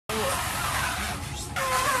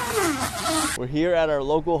We're here at our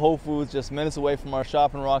local Whole Foods, just minutes away from our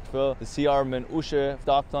shop in Rockville, to see our Manoushe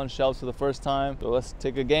stocked on shelves for the first time. So let's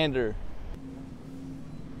take a gander.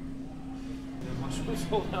 The mushrooms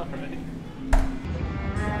sold out already.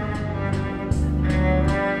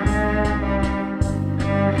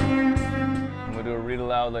 I'm gonna do a read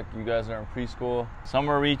aloud like you guys are in preschool.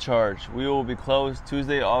 Summer recharge. We will be closed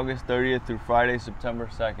Tuesday, August 30th through Friday, September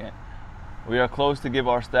 2nd. We are closed to give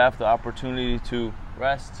our staff the opportunity to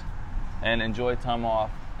rest and enjoy time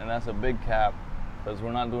off. And that's a big cap because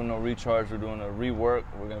we're not doing no recharge, we're doing a rework.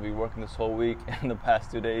 We're gonna be working this whole week and the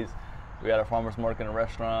past 2 days. We had a farmer's market and a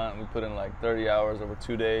restaurant. We put in like 30 hours over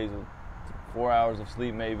 2 days, 4 hours of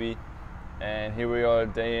sleep maybe. And here we are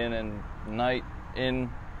day in and night in.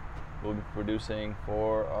 We'll be producing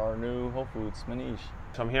for our new Whole Foods, Manoushe.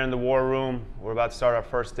 So I'm here in the war room. We're about to start our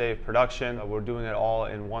first day of production. We're doing it all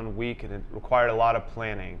in 1 week, and it required a lot of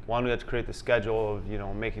planning. One, we had to create the schedule of,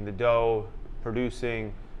 making the dough,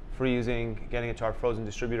 producing, freezing, getting it to our frozen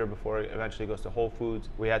distributor before it eventually goes to Whole Foods.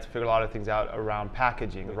 We had to figure a lot of things out around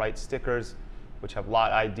packaging, the right stickers, which have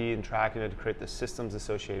lot ID and tracking it to create the systems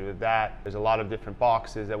associated with that. There's a lot of different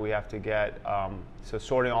boxes that we have to get. So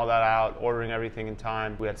sorting all that out, ordering everything in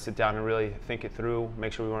time. We had to sit down and really think it through,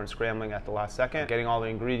 make sure we weren't scrambling at the last second, getting all the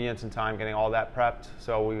ingredients in time, getting all that prepped.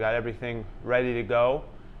 So we got everything ready to go.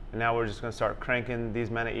 And now we're just gonna start cranking these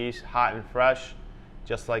Manoushe hot and fresh,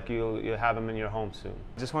 just like you'll have them in your home soon.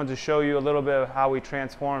 Just wanted to show you a little bit of how we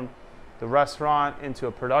transformed the restaurant into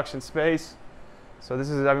a production space. So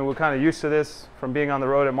this is, we're kind of used to this from being on the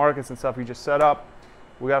road at markets and stuff. We just set up.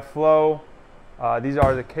 We got flow. These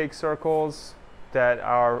are the cake circles that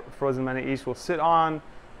our frozen Manoushe will sit on.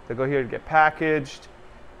 They go here to get packaged.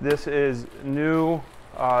 This is new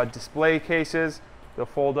display cases. They'll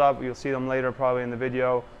fold up. You'll see them later probably in the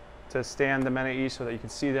video to stand the Manoushe so that you can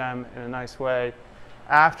see them in a nice way.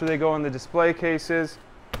 After they go in the display cases,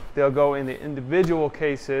 they'll go in the individual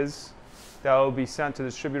cases that will be sent to the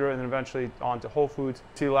distributor and then eventually on to Whole Foods.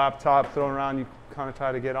 See your laptop thrown around, you kind of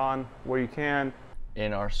try to get on where you can.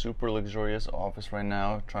 In our super luxurious office right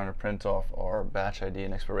now, trying to print off our batch ID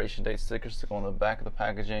and expiration date stickers to go on the back of the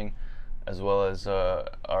packaging, as well as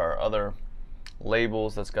our other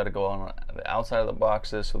labels that's got to go on the outside of the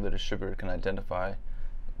boxes so the distributor can identify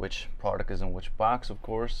which product is in which box, of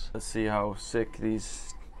course. Let's see how sick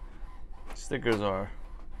these stickers are.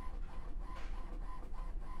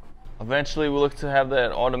 Eventually we'll look to have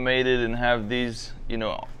that automated and have these,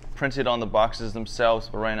 printed on the boxes themselves,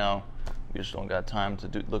 but right now we just don't got time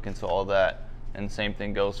to look into all that. And the same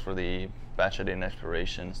thing goes for the batch ID and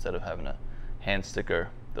expiration. Instead of having a hand sticker,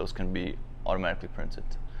 those can be automatically printed.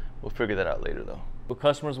 We'll figure that out later though. With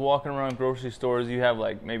customers walking around grocery stores, you have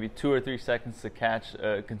like maybe 2 or 3 seconds to catch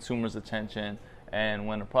a consumer's attention. And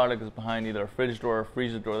when a product is behind either a fridge door or a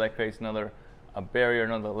freezer door, that creates a barrier,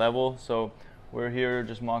 another level. So we're here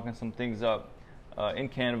just mocking some things up in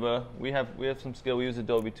Canva. We have some skill. We use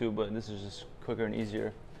Adobe too, but this is just quicker and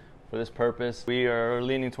easier for this purpose. We are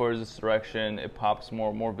leaning towards this direction. It pops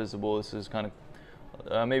more visible. This is kind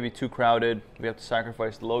of maybe too crowded. We have to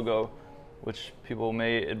sacrifice the logo, which people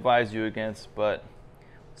may advise you against, but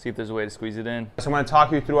see if there's a way to squeeze it in. So I'm going to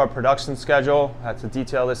talk you through our production schedule. I have to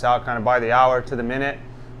detail this out kind of by the hour to the minute.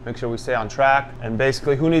 Make sure we stay on track. And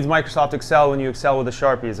basically, who needs Microsoft Excel when you excel with the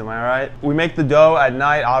Sharpies, am I right? We make the dough at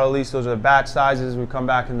night, auto lease, those are the batch sizes. We come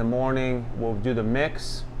back in the morning, we'll do the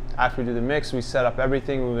mix. After we do the mix, we set up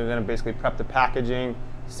everything. We're gonna basically prep the packaging,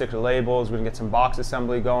 stick the labels, we're gonna get some box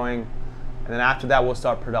assembly going. And then after that, we'll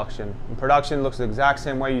start production. And production looks the exact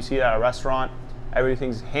same way you see it at a restaurant.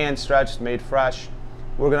 Everything's hand stretched, made fresh.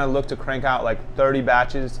 We're gonna look to crank out like 30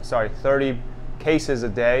 cases a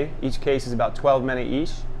day. Each case is about 12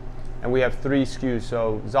 Manoushe. And we have 3 SKUs,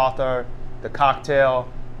 so za'atar, the cocktail,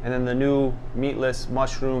 and then the new meatless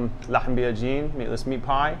mushroom lahm biajin, meatless meat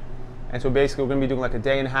pie. And so basically we're gonna be doing like a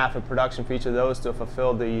day and a half of production for each of those to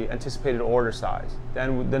fulfill the anticipated order size.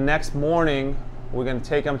 Then the next morning, we're gonna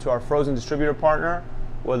take them to our frozen distributor partner,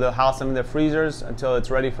 where they'll house them in their freezers until it's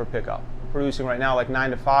ready for pickup. We're producing right now like 9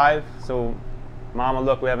 to 5, so mama,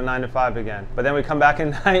 look, we have a 9 to 5 again. But then we come back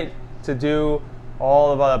at night to do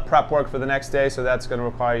all of the prep work for the next day, so that's going to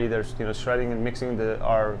require either shredding and mixing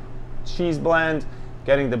our cheese blend,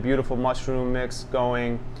 getting the beautiful mushroom mix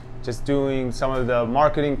going, just doing some of the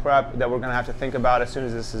marketing prep that we're going to have to think about as soon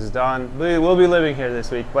as this is done. We'll be living here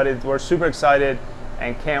this week, but we're super excited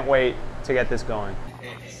and can't wait to get this going.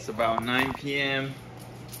 It's about 9 p.m.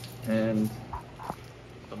 and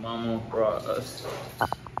the mama brought us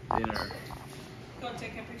dinner. Go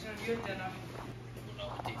take a picture of your dinner.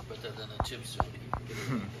 Better than a chip suit.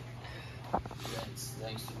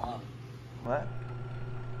 Thanks to mom. What?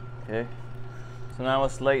 Okay, so now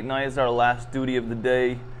it's late night. It's our last duty of the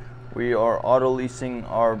day. We are auto leasing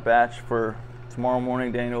our batch for tomorrow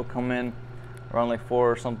morning. Daniel will come in around like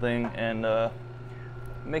 4 or something and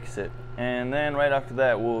mix it, and then right after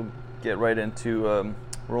that we'll get right into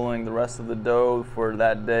rolling the rest of the dough for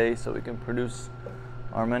that day so we can produce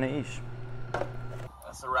our Manoushe.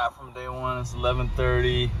 That's a wrap from day one. It's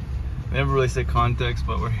 11:30. We never really said context,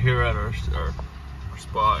 but we're here at our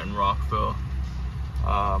spot in Rockville.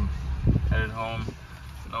 Headed home.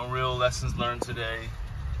 No real lessons learned today.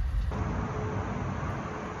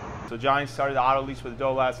 So Johnny started the auto lease with the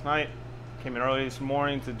dough last night. Came in early this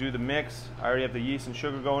morning to do the mix. I already have the yeast and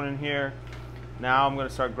sugar going in here. Now I'm going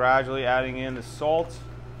to start gradually adding in the salt.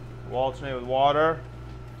 We'll alternate with water.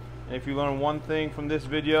 And if you learn one thing from this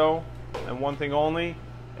video, and one thing only,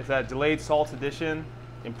 it's that delayed salt addition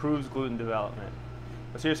improves gluten development.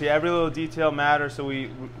 But seriously, every little detail matters, so we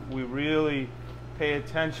really pay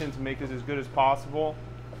attention to make this as good as possible.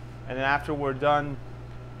 And then after we're done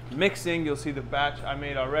mixing, you'll see the batch I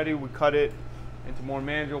made already. We cut it into more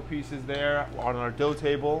manageable pieces there on our dough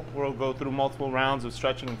table. We'll go through multiple rounds of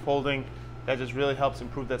stretching and folding. That just really helps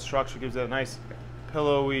improve that structure, gives it a nice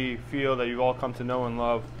pillowy feel that you've all come to know and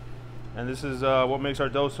love. And this is what makes our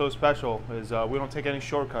dough so special, is we don't take any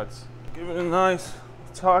shortcuts. Give it a nice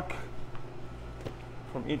tuck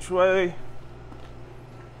from each way.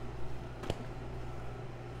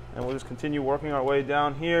 And we'll just continue working our way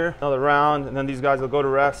down here. Another round, and then these guys will go to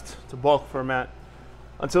rest to bulk ferment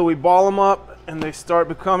until we ball them up and they start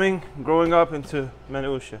growing up into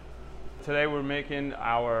Manoushe. Today we're making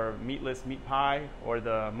our meatless meat pie, or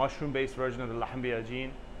the mushroom-based version of the lahm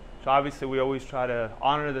biajin. So obviously we always try to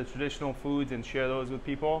honor the traditional foods and share those with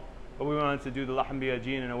people, but we wanted to do the lahm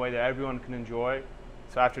biajin in a way that everyone can enjoy.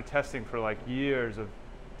 So after testing for like years of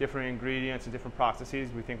different ingredients and different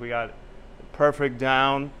processes, we think we got perfect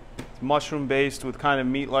down. It's mushroom based with kind of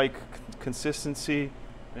meat-like consistency,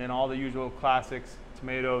 and then all the usual classics: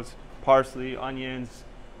 tomatoes, parsley, onions,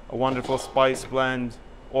 a wonderful spice blend,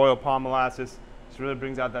 oil, palm molasses. This really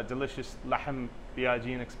brings out that delicious lahm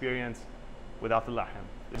biajin experience without the lahm.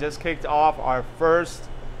 We just kicked off our first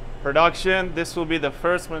production. This will be the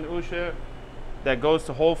first Manoushe that goes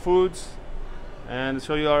to Whole Foods. And to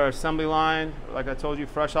show you our assembly line, like I told you,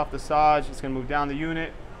 fresh off the Saj, it's gonna move down the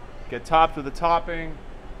unit, get topped with the topping,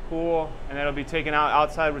 cool, and it'll be taken out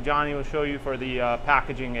outside where Johnny will show you for the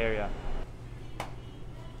packaging area.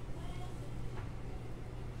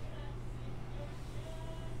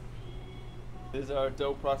 This is our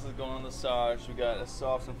dough process going on the Saj. We got a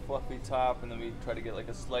soft and fluffy top, and then we try to get like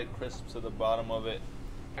a slight crisp to the bottom of it.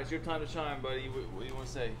 It's your time to shine, buddy. What do you want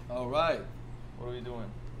to say? All right. What are we doing?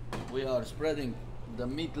 We are spreading the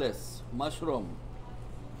meatless mushroom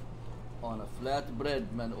on a flat bread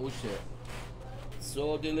Manoushe.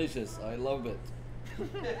 So delicious. I love it.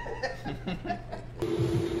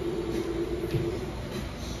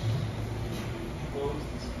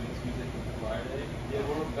 Friday? Yeah,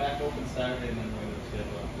 we're back open Saturday and then we're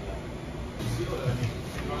schedule after that. See what I mean?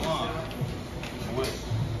 Come on. I wish.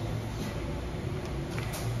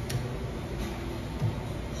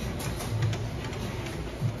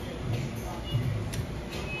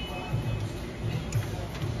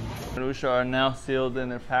 Manoushe are now sealed in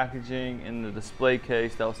their packaging in the display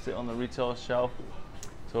case that will sit on the retail shelf.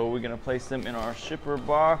 So we're gonna place them in our shipper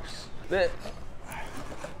box. It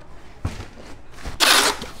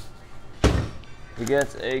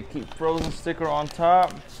gets a keep frozen sticker on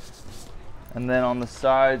top, and then on the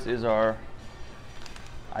sides is our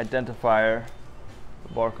identifier,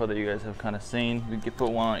 the barcode that you guys have kind of seen. We can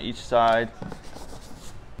put one on each side.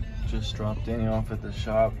 Just dropped Danny off at the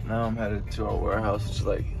shop. Now I'm headed to our warehouse, which is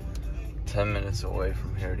like 10 minutes away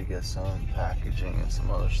from here, to get some packaging and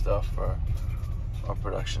some other stuff for our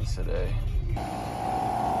productions today.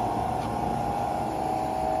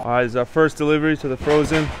 All right, this is our first delivery to the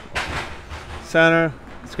frozen center.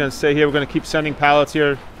 It's going to stay here. We're going to keep sending pallets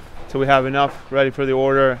here until we have enough ready for the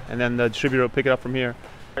order, and then the distributor will pick it up from here.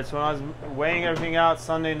 All right, so when I was weighing everything out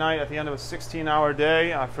Sunday night at the end of a 16-hour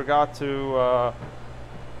day, I forgot to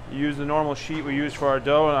use the normal sheet we use for our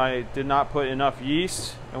dough, and I did not put enough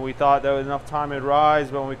yeast, and we thought there was enough time it'd rise,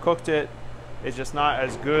 but when we cooked it, it's just not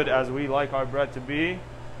as good as we like our bread to be.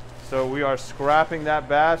 So we are scrapping that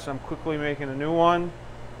batch. I'm quickly making a new one,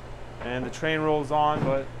 and the train rolls on,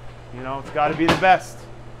 but you know, it's got to be the best,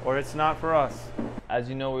 or it's not for us. As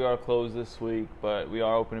you know, we are closed this week, but we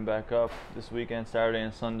are opening back up this weekend, Saturday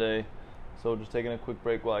and Sunday. So just taking a quick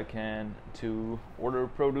break while I can to order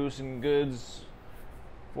produce and goods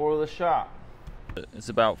for the shop. It's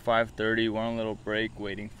about 5:30. We're on a little break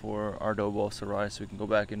waiting for our dough balls to rise so we can go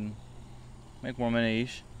back and make more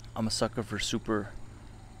Manoushe. I'm a sucker for super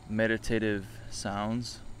meditative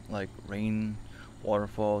sounds like rain,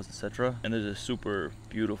 waterfalls, etc. And there's a super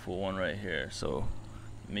beautiful one right here. So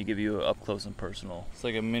let me give you up close and personal. It's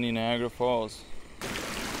like a mini Niagara Falls.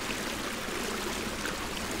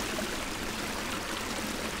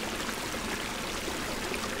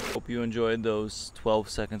 Hope you enjoyed those 12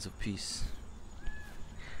 seconds of peace,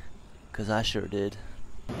 'cause I sure did.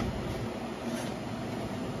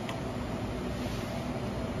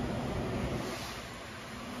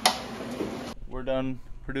 We're done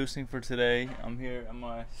producing for today. I'm here at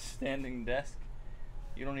my standing desk.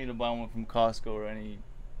 You don't need to buy one from Costco or any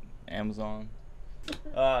Amazon.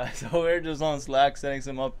 So we're just on Slack setting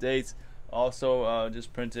some updates. Also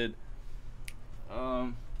just printed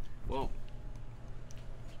well,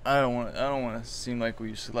 I don't want to seem like we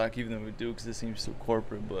use Slack, even though we do, because it seems so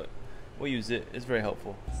corporate, but we'll use it. It's very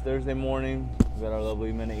helpful. It's Thursday morning. We got our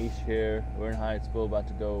lovely Manoushe here. We're in Hyattsville, about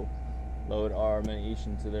to go load our Manoushe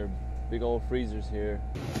into their big old freezers here.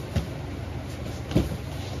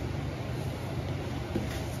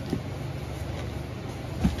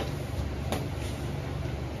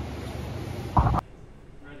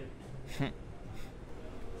 Ready.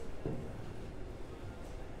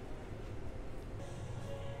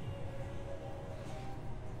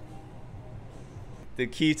 The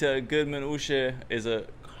key to a good Manoushe is a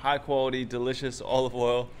high quality, delicious olive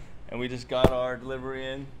oil, and we just got our delivery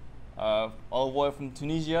in. Olive oil from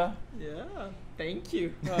Tunisia. Yeah, thank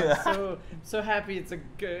you. Yeah. So happy.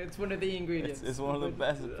 It's one of the ingredients. It's one of the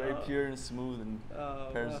best. It's very pure and smooth, and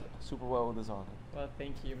pairs well, super well with this olive. well,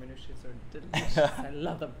 thank you. Manoushes are delicious. I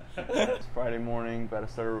love them. It's Friday morning. About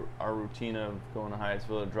to start our routine of going to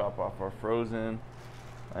Hyattsville to drop off our frozen,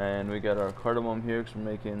 and we got our cardamom here because we're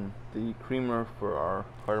making the creamer for our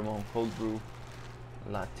cardamom cold brew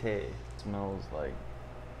latte. It smells like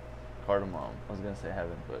cardamom. I was gonna say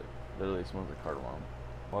heaven, but literally it smells like cardamom.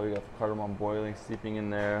 While we got the cardamom boiling, steeping in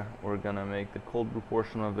there, we're gonna make the cold brew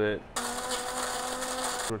portion of it.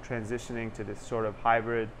 We're transitioning to this sort of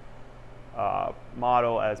hybrid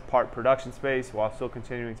model as part production space while still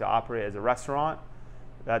continuing to operate as a restaurant.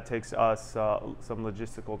 That takes us some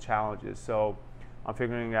logistical challenges. So I'm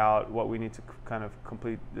figuring out what we need to kind of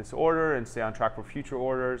complete this order and stay on track for future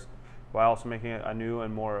orders, while also making a new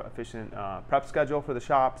and more efficient prep schedule for the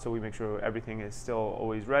shop, so we make sure everything is still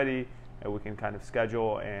always ready and we can kind of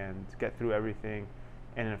schedule and get through everything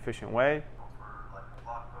in an efficient way.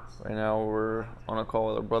 Right now we're on a call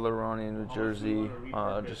with our brother Ronnie in New Jersey,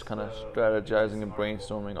 just kind of strategizing and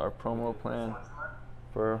brainstorming our promo plan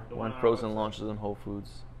for when frozen launches in Whole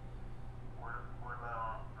Foods.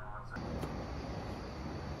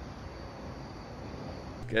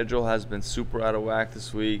 Schedule has been super out of whack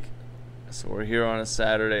this week, so we're here on a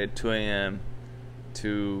Saturday at 2 a.m.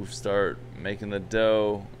 to start making the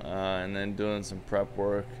dough and then doing some prep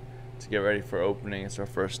work to get ready for opening. It's our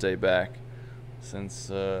first day back since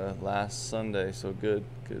last Sunday, so good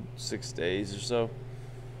 6 days or so.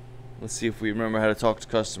 Let's see if we remember how to talk to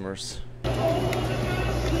customers.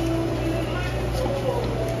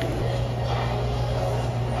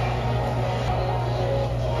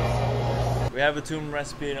 We have a tune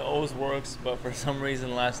recipe and it always works, but for some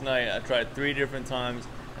reason last night I tried 3 different times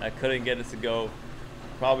and I couldn't get it to go,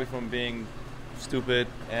 probably from being stupid.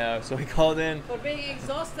 So we called in For being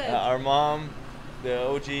exhausted. our mom, the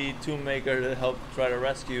OG tune maker, to help try to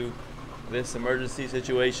rescue this emergency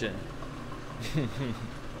situation.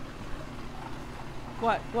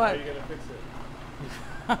 What? How are you gonna fix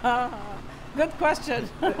it? Good question.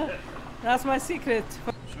 That's my secret.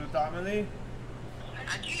 شو تعملي؟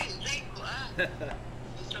 عجيب زيكو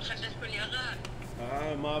تخلص كل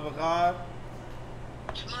يغار ما بغار.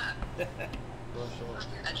 اسمع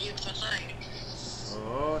عجيب فطاير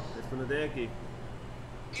اوه اسمه ديكي.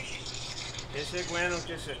 كشك وينه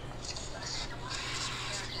كشك؟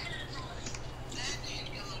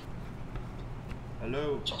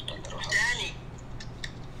 Hello. داني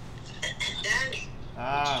داني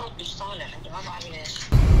الصوت مش طالع انت ما بعرف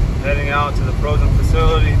ليش. Heading out to the frozen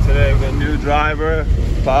facility today. We got a new driver,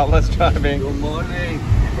 spotless driving. Good morning.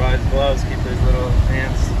 Brought his gloves, keep his little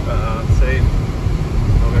hands safe.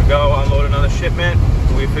 We're gonna go unload another shipment.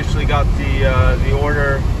 We officially got the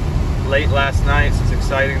order late last night, so it's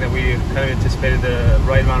exciting that we kind of anticipated the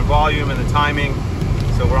right amount of volume and the timing.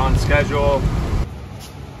 So we're on schedule.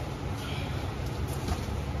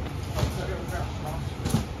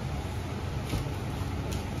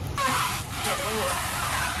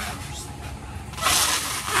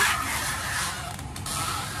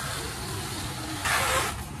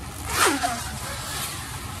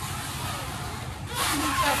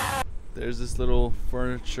 There's this little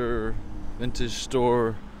furniture vintage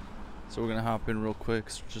store So we're gonna hop in real quick.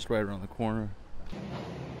 It's just right around the corner.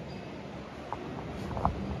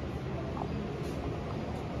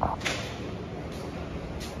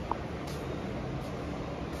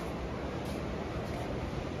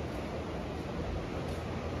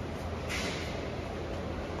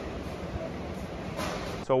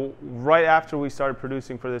 So right after we started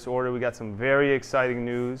producing for this order, we got some very exciting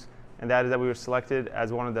news, and that is that we were selected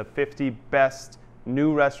as one of the 50 best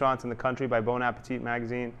new restaurants in the country by Bon Appetit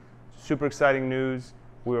magazine. Super exciting news.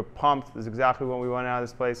 We were pumped. This is exactly what we wanted out of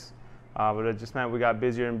this place, but it just meant we got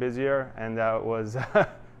busier and busier, and that was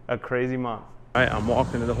a crazy month. All right, I'm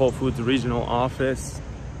walking to the Whole Foods regional office.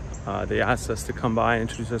 They asked us to come by and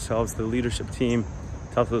introduce ourselves to the leadership team,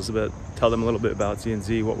 tell them a little bit about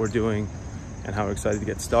Z&Z, what we're doing, and how we're excited to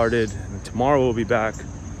get started. And tomorrow we'll be back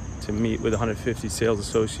to meet with 150 sales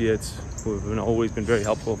associates who have always been very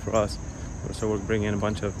helpful for us. So we're bringing in a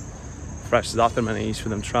bunch of fresh za'atar Manoushe for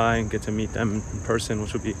them to try and get to meet them in person,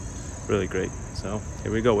 which will be really great. So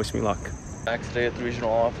here we go, wish me luck. Back today at the regional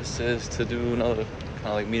offices to do another kind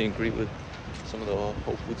of like meet and greet with some of the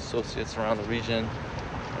Whole Foods associates around the region.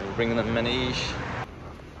 And we're bringing them Manoushe.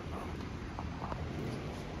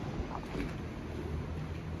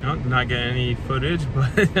 No, did not get any footage, but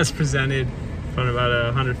it's presented in front of about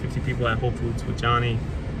 150 people at Whole Foods with Johnny.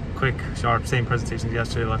 Quick, sharp, same presentation as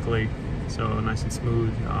yesterday, luckily. So nice and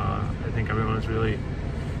smooth. I think everyone is really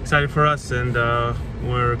excited for us, and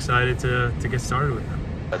we're excited to get started with them.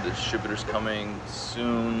 The distributor's coming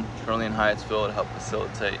soon, currently in Hyattsville, to help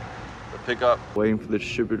facilitate the pickup. Waiting for the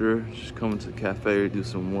distributor, just coming to the cafe to do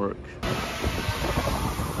some work.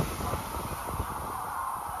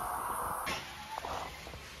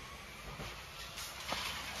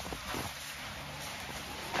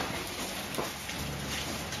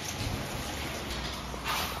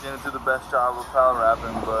 Didn't do the best job of pallet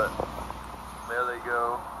wrapping, but there they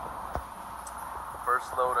go.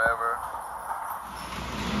 First load ever.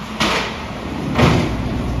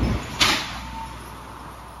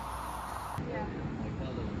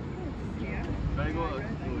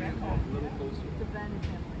 The Bennett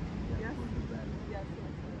family. Yes? Yes.